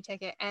VIP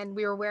ticket, and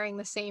we were wearing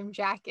the same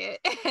jacket.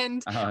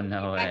 And oh,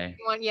 no way.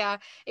 Yeah,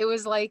 it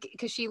was like,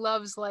 because she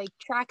loves like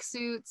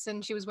tracksuits,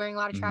 and she was wearing a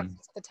lot of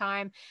tracksuits at the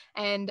time.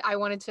 And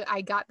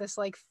I got this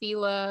like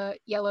Fila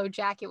yellow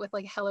jacket with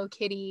like Hello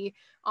Kitty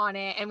on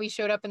it. And we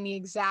showed up in the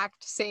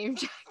exact same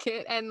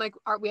jacket, and like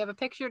we have a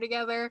picture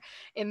together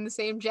in the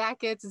same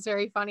jackets. It's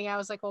very funny. I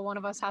was like, well, one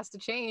of us has to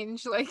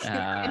change. Like,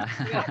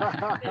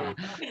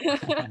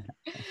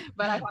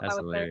 but I thought that's that was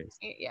hilarious.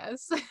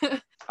 Yes.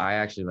 I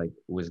actually like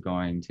was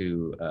going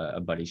to a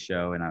buddy's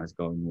show, and I was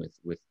going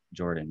with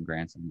Jordan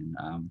Granson,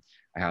 and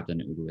I hopped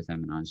in an Uber with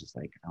him, and I was just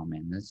like, oh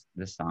man,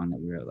 this song that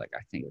we wrote, like,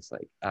 I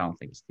don't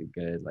think it's too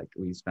good. Like,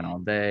 we spent all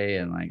day,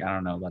 and like, I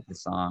don't know about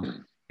this song.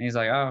 And he's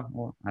like, oh,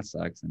 well, that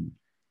sucks. And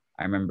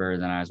I remember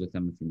then I was with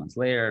him a few months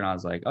later, and I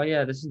was like, oh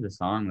yeah, this is the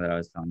song that I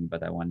was telling you about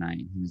that one night.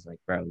 And he was like,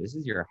 bro, this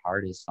is your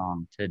hardest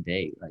song to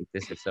date. Like,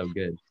 this is so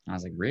good. And I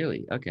was like,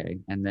 really? Okay.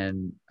 And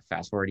then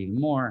fast forward even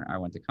more, I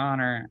went to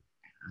Connor.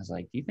 I was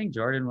like, do you think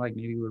Jordan like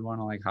maybe would want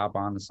to like hop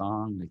on the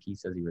song? Like, he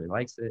says he really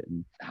likes it.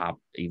 And hop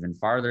even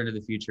farther into the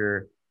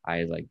future,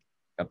 I like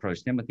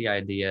approached him with the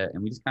idea,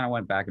 and we just kind of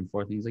went back and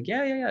forth. And he's like,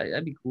 yeah,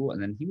 that'd be cool.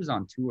 And then he was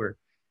on tour,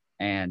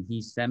 and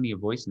he sent me a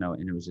voice note,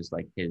 and it was just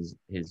like his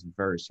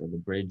verse or the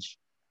bridge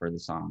for the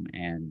song.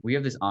 And we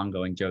have this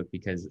ongoing joke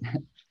because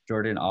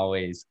Jordan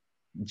always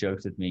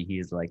jokes with me.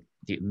 He's like,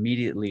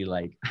 immediately,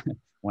 like,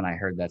 when I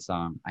heard that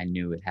song, I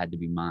knew it had to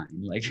be mine.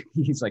 Like,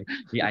 he's like,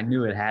 yeah, I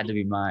knew it had to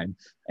be mine.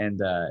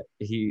 And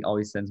he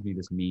always sends me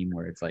this meme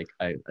where it's like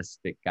a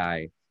stick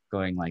guy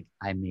going like,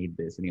 I made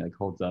this, and he like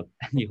holds up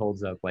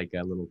like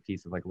a little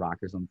piece of like rock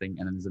or something,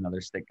 and then there's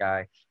another stick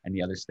guy, and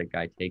the other stick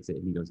guy takes it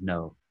and he goes,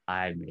 no,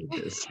 I made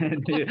this.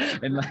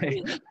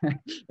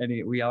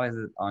 We always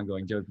have an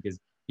ongoing joke because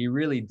he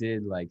really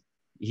did, like,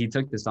 he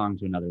took the song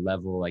to another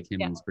level, like him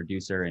and his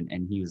producer,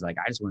 and he was like,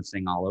 I just want to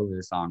sing all over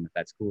the song if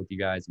that's cool with you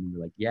guys. And we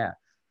were like, yeah.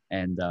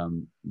 And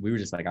we were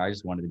just like, I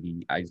just wanted it to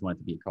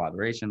be a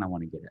collaboration. I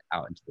want to get it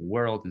out into the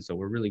world. And so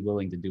we're really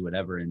willing to do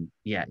whatever. And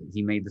yeah,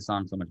 he made the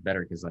song so much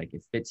better because like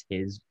it fits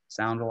his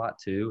sound a lot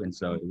too. And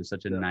so it was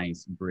such a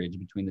nice bridge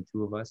between the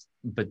two of us.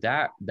 But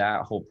that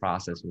whole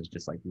process was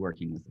just like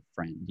working with a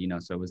friend, you know?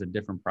 So it was a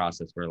different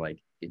process where like,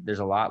 there's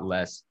a lot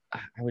less, I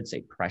would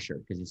say, pressure,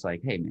 because it's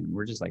like, hey man,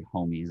 we're just like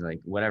homies, like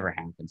whatever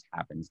happens.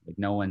 Like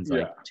no one's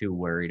like too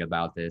worried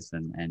about this.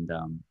 And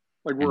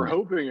like we're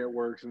hoping it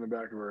works in the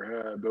back of our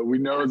head, but we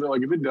know that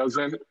like if it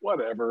doesn't,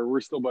 whatever, we're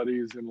still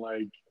buddies, and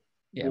like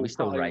we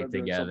still write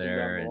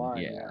together,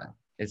 and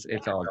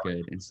it's all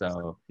good. And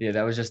so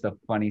that was just a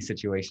funny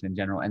situation in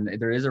general. And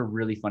there is a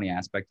really funny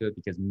aspect to it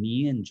because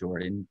me and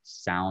Jordan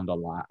sound a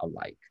lot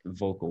alike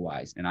vocal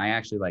wise. And I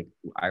actually like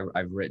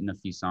I've written a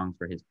few songs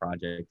for his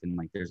project, and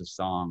like there's a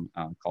song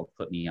called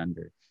Put Me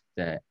Under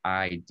that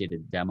I did a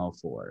demo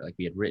for. Like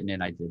we had written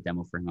it, I did a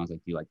demo for him. I was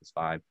like, do you like this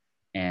vibe?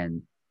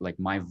 And like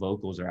my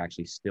vocals are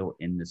actually still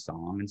in the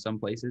song in some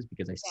places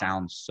because I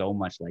sound so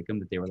much like him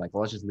that they were like,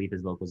 well, let's just leave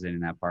his vocals in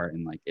that part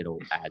and like it'll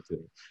add to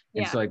it.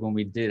 And so like when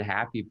we did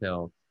Happy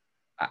Pill,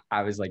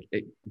 I was like,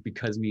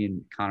 because me and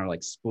Connor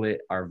like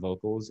split our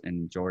vocals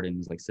and Jordan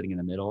was like sitting in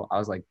the middle, I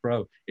was like,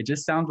 bro, it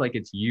just sounds like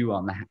it's you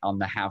on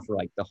the half or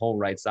like the whole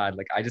right side.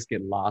 Like I just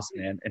get lost,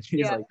 man. And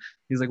he's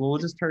like, well, we'll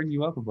just turn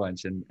you up a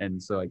bunch.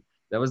 And so like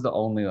that was the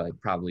only like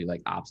probably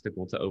like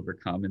obstacle to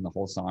overcome in the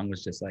whole song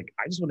was just like,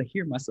 I just want to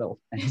hear myself.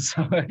 And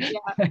so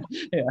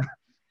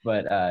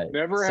But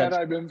Never had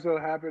I been so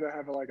happy to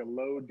have like a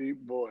low,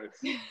 deep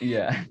voice.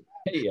 yeah.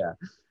 Yeah.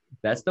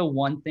 That's the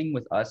one thing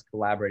with us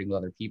collaborating with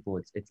other people.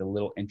 It's a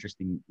little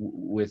interesting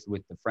with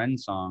the friend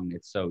song.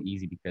 It's so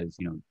easy because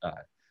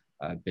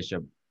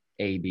Bishop,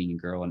 A being a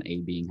girl and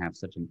A being have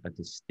such a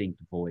distinct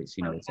voice.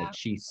 You know, it's like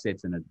she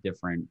sits in a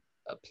different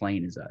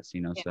plane as us.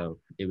 You know, so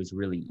it was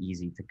really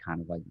easy to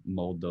kind of like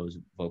mold those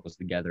vocals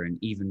together. And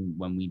even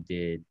when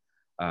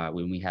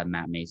we had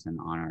Matt Mason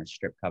on our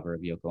strip cover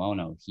of Yoko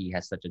Ono, he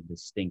has such a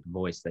distinct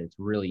voice that it's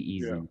really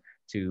easy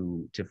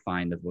to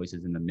find the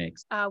voices in the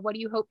mix. What do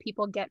you hope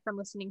people get from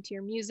listening to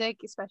your music,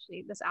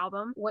 especially this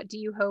album? What do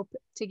you hope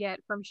to get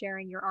from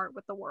sharing your art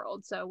with the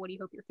world? So what do you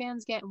hope your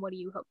fans get, and what do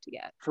you hope to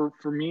get? For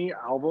me,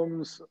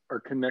 albums are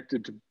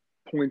connected to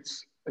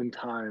points in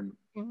time.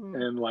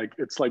 And like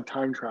it's like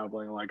time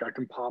traveling. Like I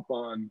can pop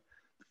on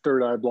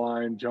Third Eye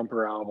Blind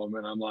Jumper album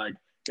and I'm like,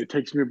 it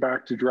takes me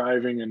back to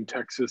driving in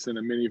Texas in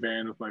a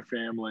minivan with my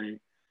family,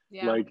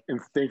 like, and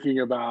thinking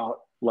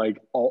about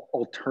like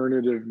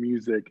alternative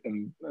music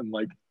and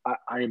like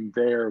I am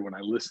there when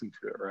I listen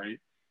to it, right?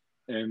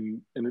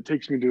 And it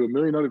takes me to a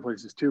million other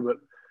places too. But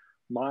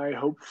my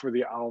hope for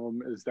the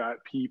album is that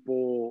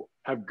people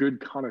have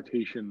good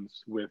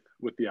connotations with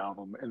the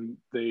album, and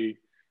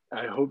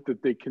I hope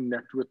that they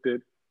connect with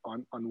it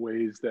on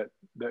ways that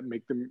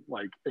make them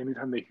like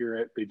anytime they hear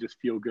it, they just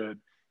feel good.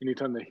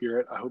 Anytime they hear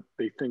it, I hope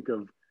they think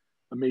of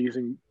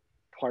amazing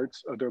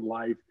parts of their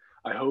life.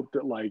 I hope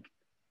that like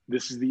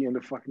this is the end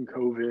of fucking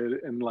COVID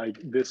and like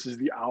this is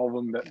the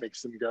album that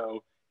makes them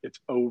go, it's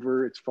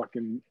over, it's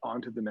fucking on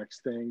to the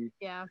next thing.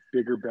 Yeah.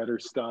 Bigger, better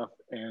stuff.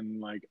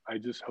 And like I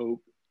just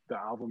hope the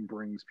album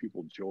brings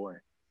people joy.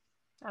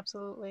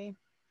 Absolutely.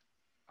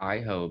 I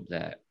hope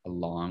that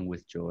along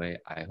with joy,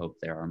 I hope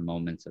there are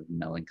moments of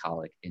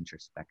melancholic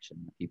introspection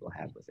that people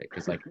have with it.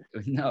 Cause like,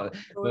 no,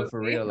 but for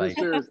real, like,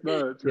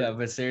 yeah,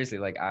 but seriously,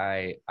 like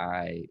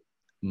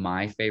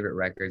my favorite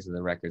records are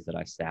the records that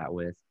I sat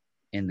with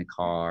in the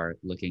car,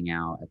 looking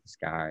out at the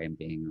sky and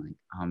being like,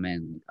 oh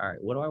man, like, all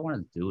right, what do I want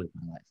to do with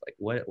my life? Like,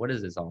 what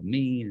does this all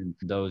mean?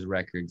 And those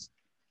records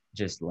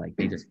just like,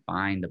 they just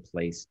find a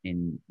place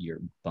in your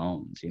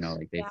bones, you know,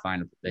 like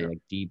they're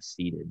like deep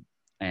seated.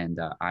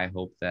 And I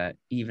hope that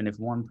even if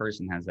one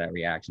person has that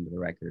reaction to the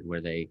record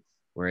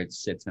where it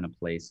sits in a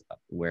place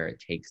where it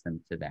takes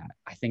them to that,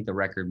 I think the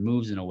record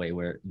moves in a way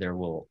where there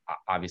will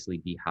obviously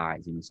be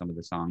highs. You know, some of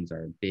the songs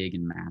are big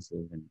and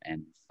massive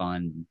and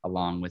fun.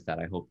 Along with that,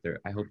 I hope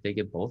they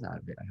get both out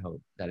of it. I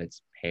hope that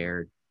it's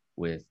paired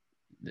with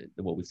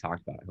what we've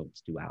talked about. I hope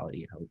it's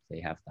duality. I hope they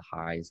have the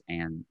highs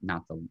and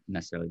not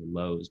necessarily the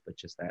lows, but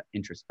just that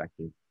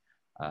introspective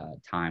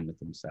time with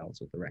themselves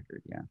with the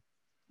record. Yeah.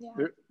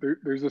 Yeah.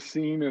 There's a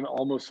scene in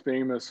Almost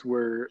Famous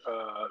where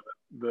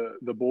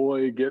the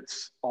boy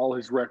gets all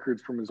his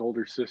records from his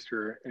older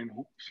sister, and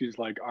she's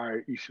like, all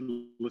right, you should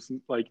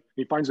listen. Like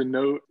he finds a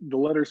note. The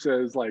letter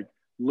says like,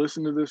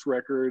 listen to this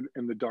record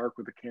in the dark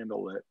with a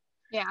candle lit.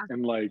 Yeah.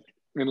 And like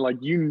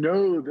you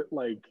know that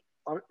like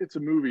it's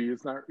a movie.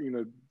 It's not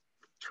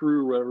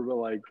true or whatever, but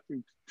like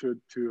to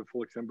a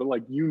full extent. But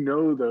like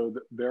though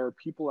that there are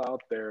people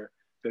out there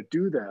that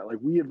do that. Like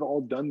we have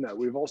all done that.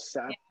 We've all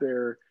sat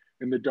there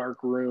in the dark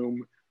room,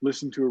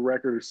 listened to a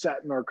record, or sat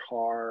in our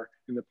car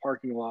in the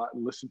parking lot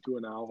and listened to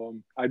an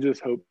album. I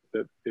just hope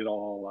that it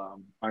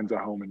all finds a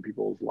home in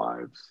people's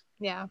lives.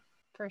 Yeah,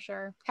 for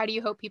sure. How do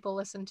you hope people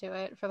listen to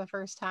it for the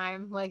first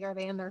time? Like, are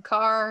they in their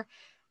car?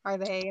 Are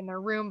they in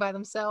their room by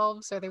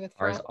themselves? Are they with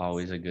friends? Ours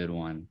always a good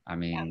one. I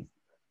mean,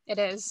 it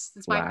is.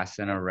 It's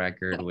blasting a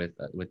record with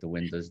the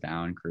windows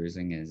down,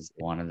 cruising is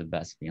one of the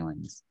best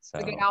feelings. So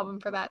it's a good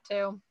album for that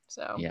too.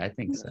 So yeah, I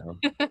think so.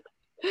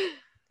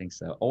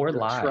 So, or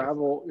live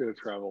travel,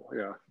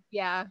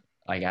 yeah,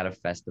 like at a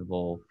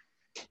festival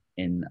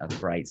in a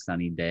bright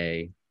sunny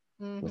day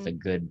with a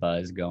good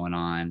buzz going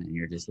on, and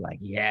you're just like,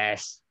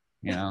 yes,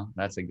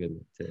 that's a good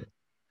one too.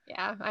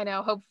 Yeah, I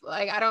know. Hope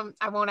I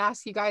won't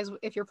ask you guys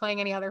if you're playing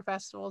any other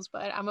festivals,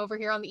 but I'm over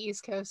here on the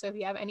East Coast, so if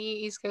you have any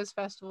East Coast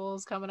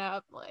festivals coming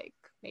up, like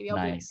maybe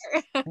I'll be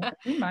there.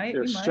 we might.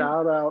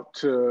 Shout out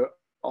to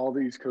all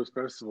the East Coast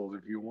festivals.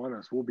 If you want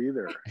us, we'll be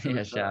there.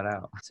 Yeah, shout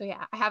out. So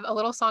yeah, I have a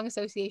little song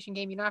association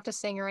game. You don't have to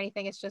sing or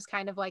anything. It's just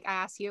kind of like I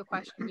ask you a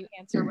question, you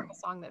answer with a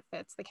song that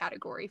fits the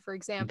category. For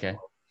example,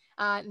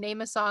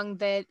 name a song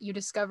that you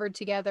discovered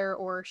together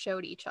or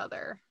showed each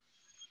other.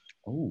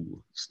 Oh,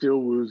 Still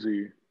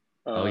Woozy.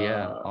 Oh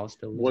yeah, all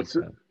Still Woozy.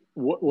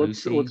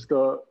 What's it? What's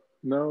the?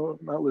 No,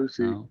 not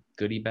Lucy. No.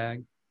 Goodie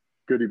Bag.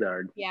 Goodie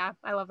Bag. Yeah,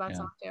 I love that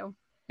song too.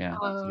 Yeah,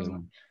 that's a good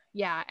one.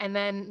 Yeah, and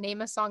then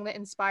name a song that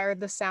inspired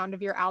the sound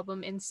of your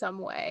album in some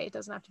way. It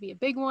doesn't have to be a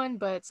big one,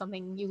 but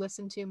something you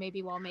listened to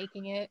maybe while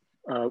making it.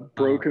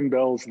 Broken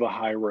Bells, The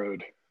High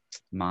Road.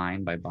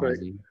 Mine by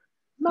Bonzi.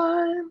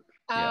 Mine.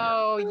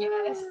 Oh,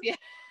 yes. Yeah.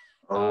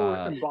 Oh,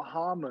 and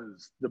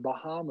Bahamas. The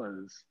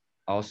Bahamas.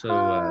 Also,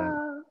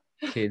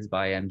 Kids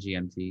by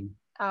MGMT.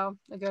 Oh,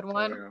 a good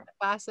one.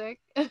 Classic.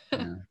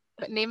 Yeah.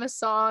 But name a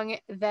song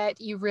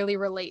that you really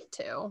relate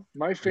to.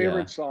 My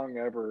favorite song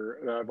ever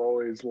that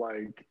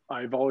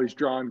I've always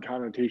drawn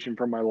connotation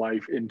from my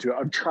life into.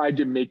 I've tried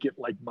to make it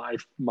like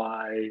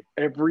my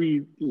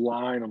every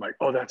line. I'm like,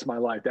 oh, that's my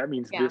life. That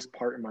means this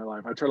part in my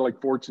life. I try to like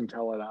fortune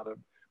tell it out of,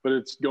 but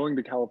it's Going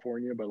to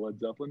California by Led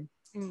Zeppelin.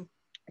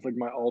 It's like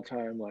my all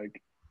time,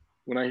 like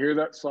when I hear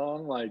that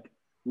song, like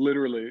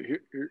literally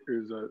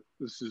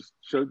just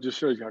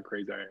shows you how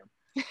crazy I am.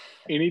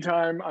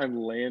 Anytime I'm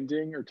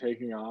landing or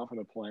taking off in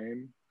a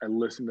plane, I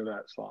listen to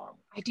that song.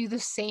 I do the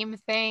same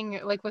thing,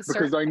 like with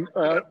because I'm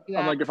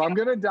like, if I'm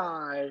gonna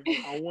die,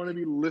 I want to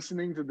be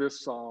listening to this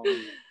song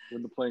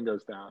when the plane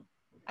goes down.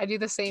 I do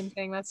the same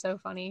thing. That's so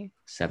funny.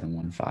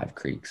 715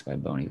 Creeks by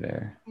Bon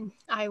Iver.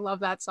 I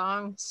love that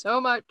song so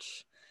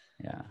much.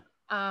 Yeah.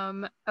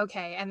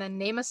 Okay, and then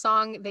name a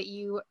song that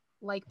you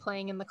like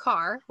playing in the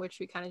car, which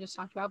we kind of just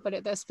talked about,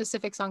 but the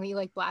specific song that you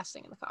like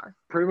blasting in the car.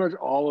 Pretty much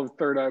all of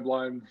Third Eye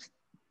Blind's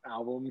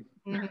album.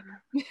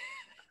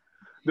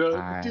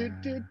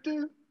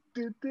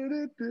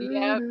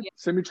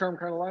 Semi-Charmed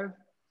Kind of Life.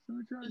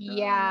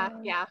 Yeah.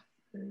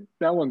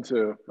 That one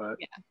too, but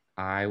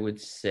I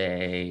would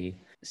say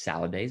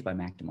Salad Days by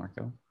Mac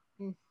DeMarco.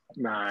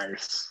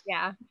 Nice.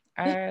 Yeah.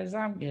 As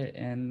I'm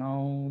getting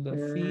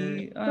older,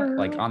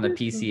 like on the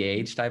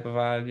PCH type of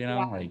vibe, you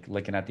know, like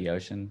looking at the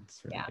ocean.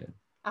 It's really good.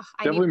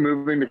 Definitely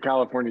moving to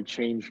California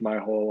changed my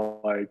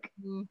whole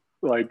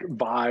like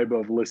vibe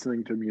of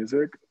listening to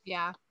music.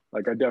 Yeah.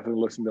 Like I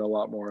definitely listen to a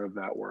lot more of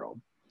that world.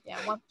 Yeah,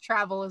 once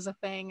travel is a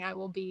thing, I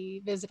will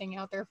be visiting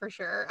out there for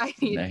sure.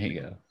 There you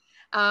go.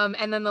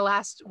 And then the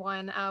last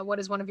one, what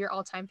is one of your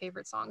all-time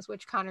favorite songs?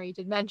 Which Connor, you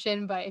did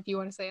mention, but if you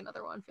want to say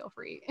another one, feel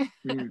free.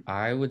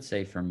 I would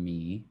say for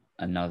me,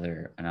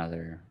 another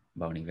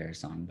Bon Iver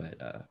song, but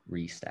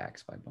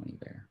Restacks by Bon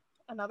Iver.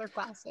 Another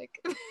classic.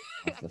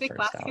 I think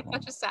classic is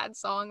such a sad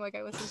song. Like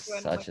I listen to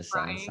it. Such a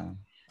sad song.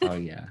 Oh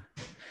yeah,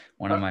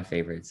 one of my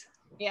favorites.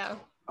 Yeah.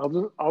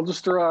 I'll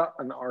just throw out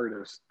an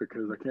artist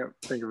because I can't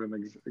think of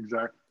an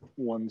exact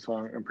one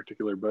song in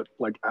particular, but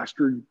like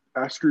Astrid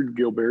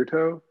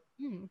Gilberto,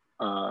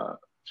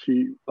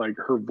 she like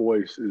her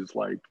voice is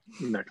like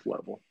next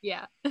level.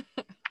 Yeah.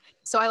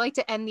 So I like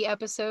to end the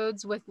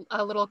episodes with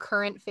a little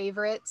current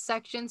favorite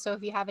section. So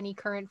if you have any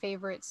current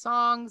favorite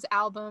songs,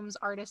 albums,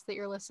 artists that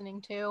you're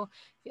listening to,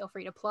 feel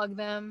free to plug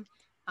them.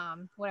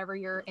 Whatever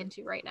you're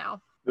into right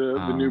now.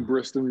 The new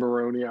Briston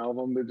Maroney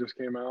album that just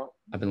came out.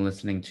 I've been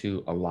listening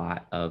to a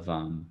lot of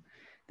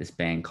this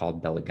band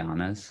called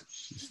Belaganas,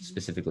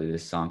 specifically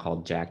this song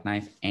called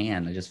Jackknife,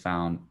 and I just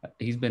found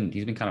he's been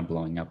kind of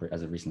blowing up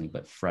as of recently.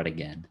 But Fred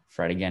Again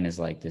is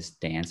like this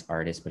dance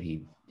artist, but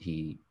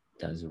he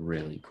does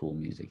really cool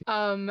music.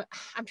 I'm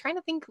trying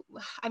to think.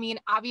 I mean,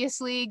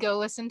 obviously, go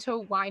listen to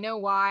Why Know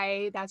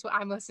Why. That's what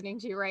I'm listening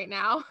to right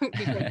now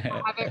because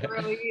I haven't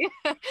really.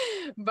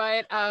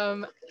 But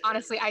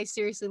honestly, I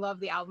seriously love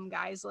the album,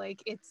 guys.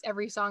 Like,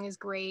 every song is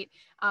great.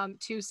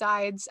 Two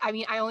Sides. I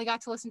mean, I only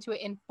got to listen to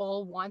it in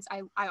full once.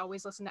 I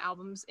always listen to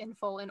albums in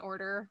full in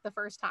order the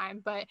first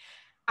time, but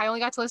I only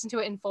got to listen to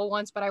it in full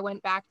once. But I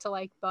went back to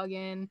like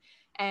Buggin'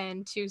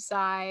 and Two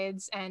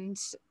Sides and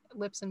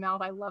Lips and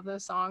Mouth. I love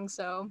those songs.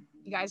 So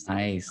you guys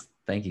nice.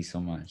 Thank you so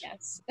much.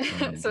 Yes.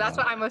 So that's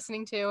what I'm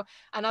listening to.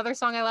 Another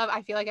song I love,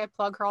 I feel like I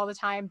plug her all the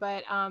time,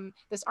 but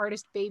this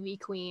artist Baby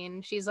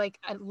Queen, she's like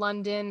a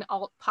London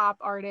alt pop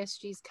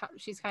artist.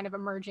 She's kind of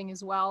emerging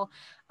as well.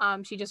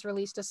 She just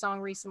released a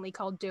song recently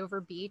called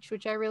Dover Beach,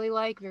 which I really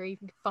like. Very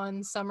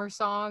fun summer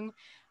song.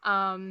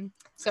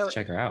 So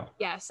check her out.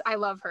 Yes, I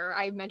love her.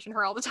 I mention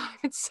her all the time.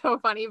 It's so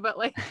funny, but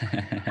like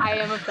I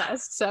am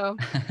obsessed. So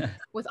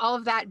with all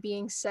of that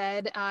being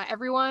said,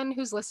 everyone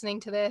who's listening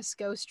to this,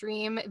 go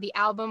stream the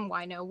album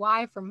Why Know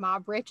Why from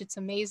Mob Rich. It's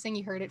amazing.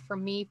 You heard it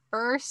from me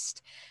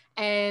first.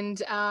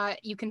 And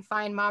you can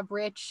find Mob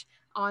Rich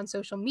on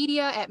social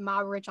media at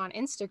Mob Rich on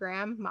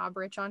Instagram, Mob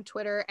Rich on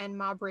Twitter, and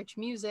Mob Rich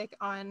Music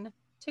on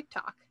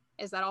TikTok.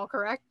 Is that all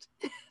correct?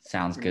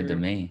 Sounds good to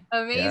me.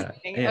 Amazing.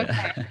 Yeah.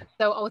 Okay.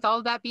 So with all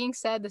of that being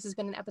said, this has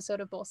been an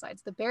episode of Both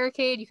Sides the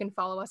Barricade. You can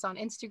follow us on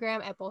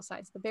Instagram at Both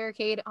Sides the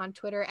Barricade, on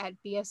Twitter at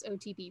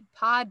BSOTB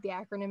Pod, the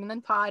acronym and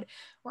then pod.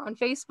 We're on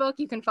Facebook.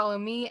 You can follow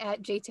me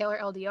at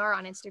JTaylorLDR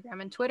on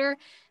Instagram and Twitter.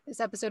 This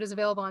episode is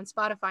available on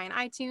Spotify and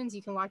iTunes.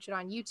 You can watch it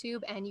on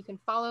YouTube, and you can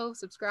follow,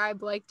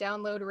 subscribe, like,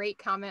 download, rate,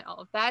 comment, all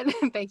of that.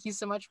 Thank you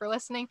so much for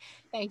listening.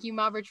 Thank you,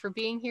 Mob Rich, for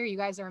being here. You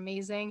guys are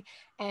amazing.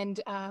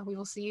 And we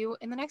will see you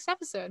in the next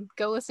episode.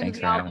 Go listen to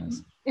the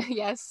album.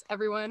 Yes,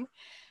 everyone.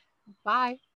 Bye.